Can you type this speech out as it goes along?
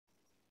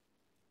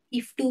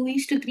if 2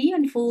 is to 3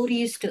 and 4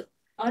 is to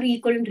are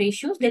equivalent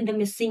ratios, then the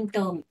missing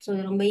term. So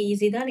ரொம்ப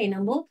easy தான்.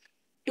 நம்ம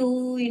 2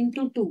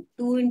 into 2.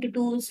 2 into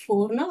 2 is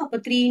 4 na.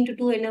 அப்ப 3 into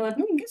 2 என்ன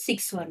வரணும்? இங்க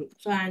 6 வரணும்.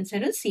 So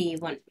answer is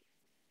A1.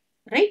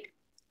 Right?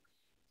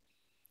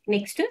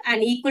 Next, an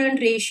equivalent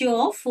ratio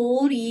of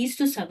 4 is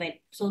to 7.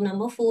 So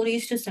number 4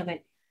 is to 7.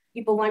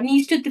 இப்போ 1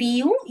 is to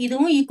 3யும்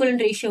இதுவும்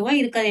equivalent ratioவா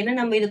இருக்காது. ஏன்னா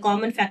நம்ம இது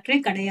காமன் ஃபேக்டரே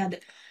கிடையாது.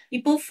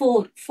 இப்போ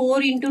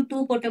 4 into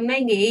 2 போட்டோம்னா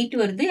இங்க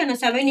 8 வருது. ஆனா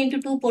 7 into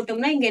 2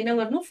 போட்டோம்னா இங்க என்ன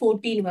வரணும்?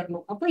 14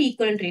 வரணும். அப்போ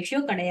equivalent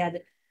ratio கிடையாது.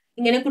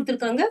 இங்க என்ன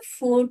கொடுத்திருக்காங்க?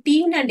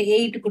 14 and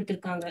 8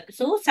 கொடுத்திருக்காங்க.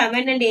 So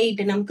 7 and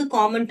 8 நமக்கு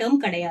காமன்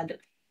டேர்ம் கிடையாது.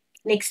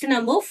 நெக்ஸ்ட்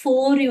நம்ம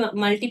 4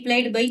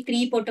 மல்டிப்ளைட் பை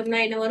 3 போட்டோம்னா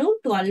என்ன வரும்?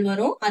 12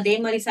 வரும். அதே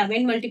மாதிரி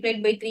 7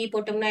 மல்டிப்ளைட் பை 3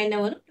 போட்டோம்னா என்ன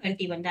வரும்?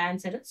 21. The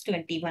answer is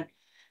 21.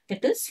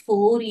 That is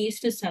 4 is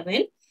to 7.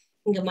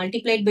 இங்க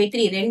மல்டிப்ளைட் பை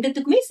 3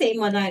 ரெண்டுத்துக்குமே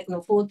சேமா தான்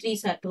இருக்கணும். 4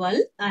 3s are 12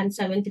 and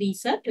 7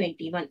 3s are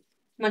 21.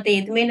 மத்த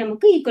எதுவுமே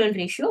நமக்கு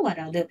ஈக்குவலன்ட் ரேஷியோ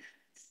வராது.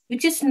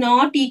 Which is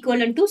not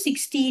equivalent to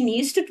 16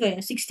 is to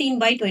 16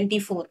 by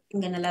 24.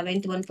 இங்க நான்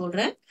 11th one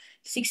போடுறேன்.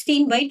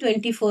 16 by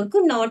 24 க்கு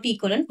not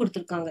equivalent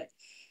கொடுத்திருக்காங்க.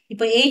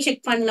 இப்போ A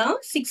செக் பண்ணலாம்.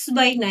 6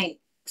 by 9.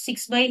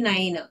 6 by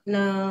 9.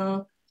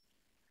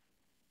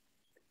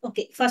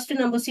 ஓகே, ஃபர்ஸ்ட்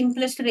நம்ம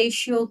சிம்பிளஸ்ட்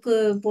ரேஷியோக்கு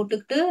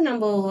போட்டுக்கிட்டு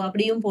நம்ம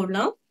அப்படியும்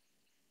போடலாம்.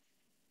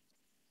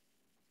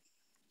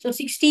 ஸோ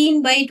 16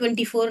 by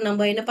 24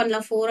 நம்ம என்ன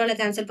பண்ணலாம்? 4ஆல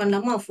கேன்சல்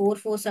பண்ணலாமா? 4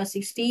 4s are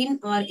 16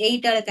 or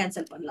 8ஆல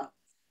கேன்சல் பண்ணலாம்.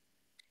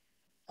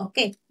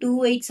 Okay, 2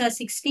 8s are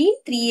 16,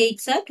 3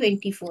 8s are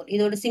 24.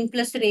 இதோட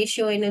சிம்பிளஸ்ட்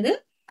ரேஷியோ என்னது?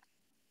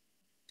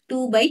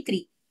 2 by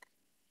 3.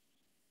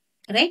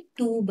 ரைட்?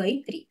 2 by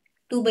 3.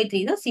 2 by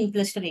 3 தான்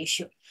சிம்பிளஸ்ட்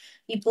ரேஷியோ.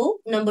 இப்போ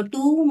நம்ம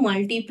 2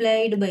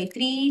 multiplied by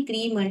 3,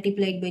 3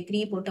 multiplied by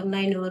 3 போட்டோம்னா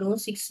என்ன வரும்?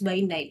 6 by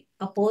 9.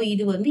 அப்போ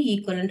இது வந்து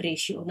ஈக்குவலன்ட்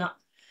ரேஷியோ தான்.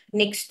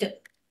 நெக்ஸ்ட்,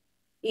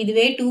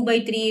 இதுவே 2 by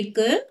 3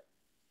 இருக்கு.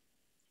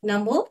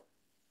 நம்ம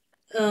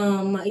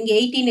இங்க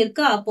 18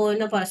 இருக்கு. அப்போ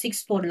என்ன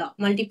 6 போடலாம்.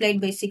 multiplied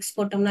by 6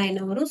 போட்டோம்னா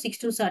என்ன வரும்?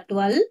 6 2s are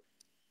 12,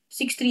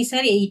 6 3s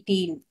are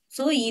 18.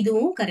 So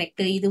இதுவும்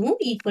கரெக்ட். இதுவும்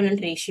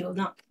ஈக்குவலன்ட் ரேஷியோ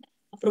தான்.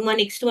 அப்புறமா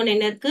நெக்ஸ்ட் ஒன்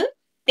என்ன இருக்கு?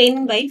 10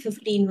 by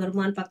 15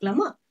 வருமான்னு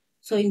பார்க்கலாமா?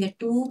 ஸோ இங்க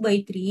 2 by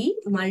 3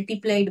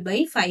 multiplied by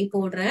 5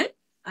 போடுறேன்.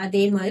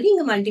 அதே மாதிரி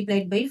இங்க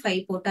multiplied by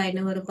 5 போட்டா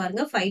என்ன வரும்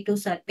பாருங்க? 5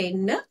 2s are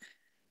 10,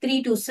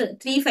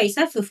 3 5s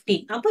are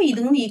 15. அப்போ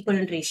இதுவும்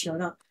ஈக்குவலன்ட் ரேஷியோ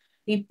தான்.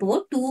 இப்போ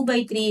 2 by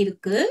 3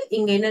 இருக்கு.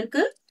 இங்க என்ன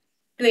இருக்கு?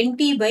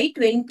 20 by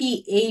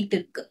 28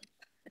 இருக்கு.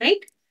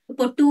 ரைட்?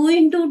 இப்போ 2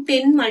 into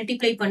 10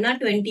 மல்டிப்ளை பண்ணா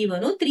 20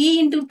 வரும். 3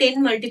 into 10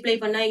 மல்டிப்ளை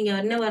பண்ணா இங்க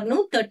என்ன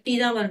வரணும்? 30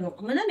 தான் வரணும்.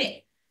 ஆமாதானே?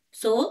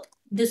 So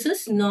this is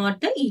not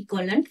the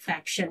equivalent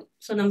fraction.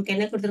 So நமக்கு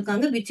என்ன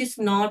கொடுத்திருக்காங்க? which is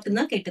not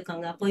தான்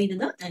கேட்டிருக்காங்க. அப்போ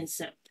இதுதான்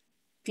ஆன்சர்.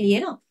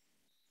 கிளியரா?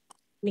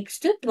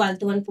 நெக்ஸ்ட்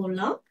 12th one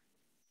போடலாம்.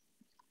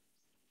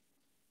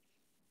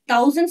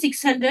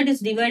 1600 is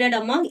divided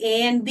among A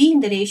and B in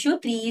the ratio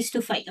 3 is to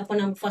 5. அப்போ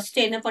நம்ம ஃபர்ஸ்ட்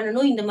என்ன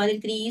பண்ணணும்? இந்த மாதிரி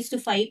 3 is to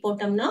 5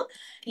 போட்டோம்னா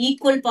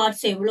ஈக்குவல்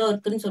பார்ட்ஸ் எவ்வளோ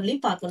இருக்குன்னு சொல்லி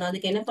பார்க்கணும்.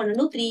 அதுக்கு என்ன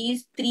பண்ணணும்?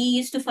 3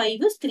 is to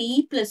 5 is 3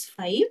 plus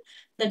 5,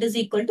 that is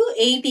equal to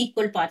 8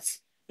 equal parts.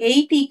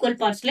 8 equal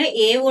partsல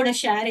A ஓட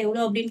ஷேர்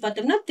எவ்வளோ அப்படின்னு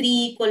பார்த்தோம்னா 3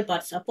 equal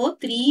parts. அப்போ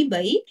 3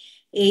 by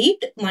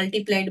 8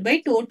 multiplied by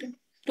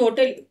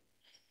total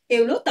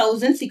எவ்வளோ?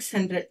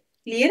 1600.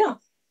 கிளியரா?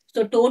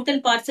 ஸோ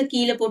டோட்டல் பார்ட்ஸை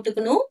கீழே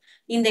போட்டுக்கணும்.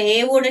 இந்த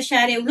ஏவோட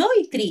ஷேர் எவ்வளோ?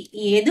 3.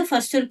 எது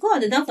ஃபர்ஸ்ட் இருக்கோ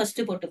அதுதான்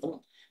ஃபர்ஸ்ட்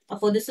போட்டுக்கணும்.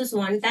 அப்போ this is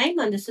 1 time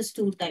and this is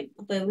 2 time.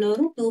 அப்போ எவ்வளோ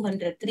வரும்?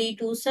 200. 3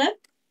 2s are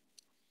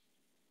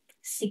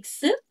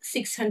 6,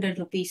 600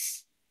 rupees.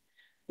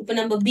 இப்போ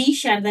நம்ம பி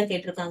ஷேர் தான்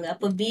கேட்டிருக்காங்க.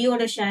 அப்போ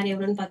பியோட ஷேர்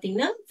எவ்வளோன்னு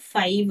பார்த்தீங்கன்னா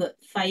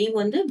 5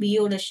 வந்து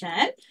பியோட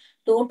ஷேர்.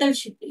 டோட்டல்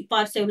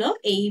பார்ட்ஸ் எவ்வளோ?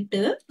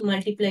 8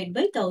 multiplied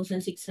by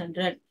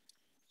 1600.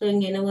 ஸோ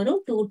இங்க என்ன வரும்?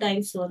 2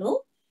 times வரும்.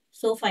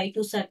 So 5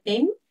 2s are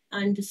 10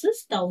 and this is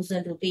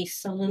 1000 rupees.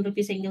 1000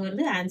 rupees எங்க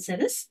வருது? Answer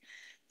is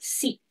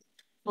C.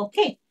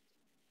 Okay.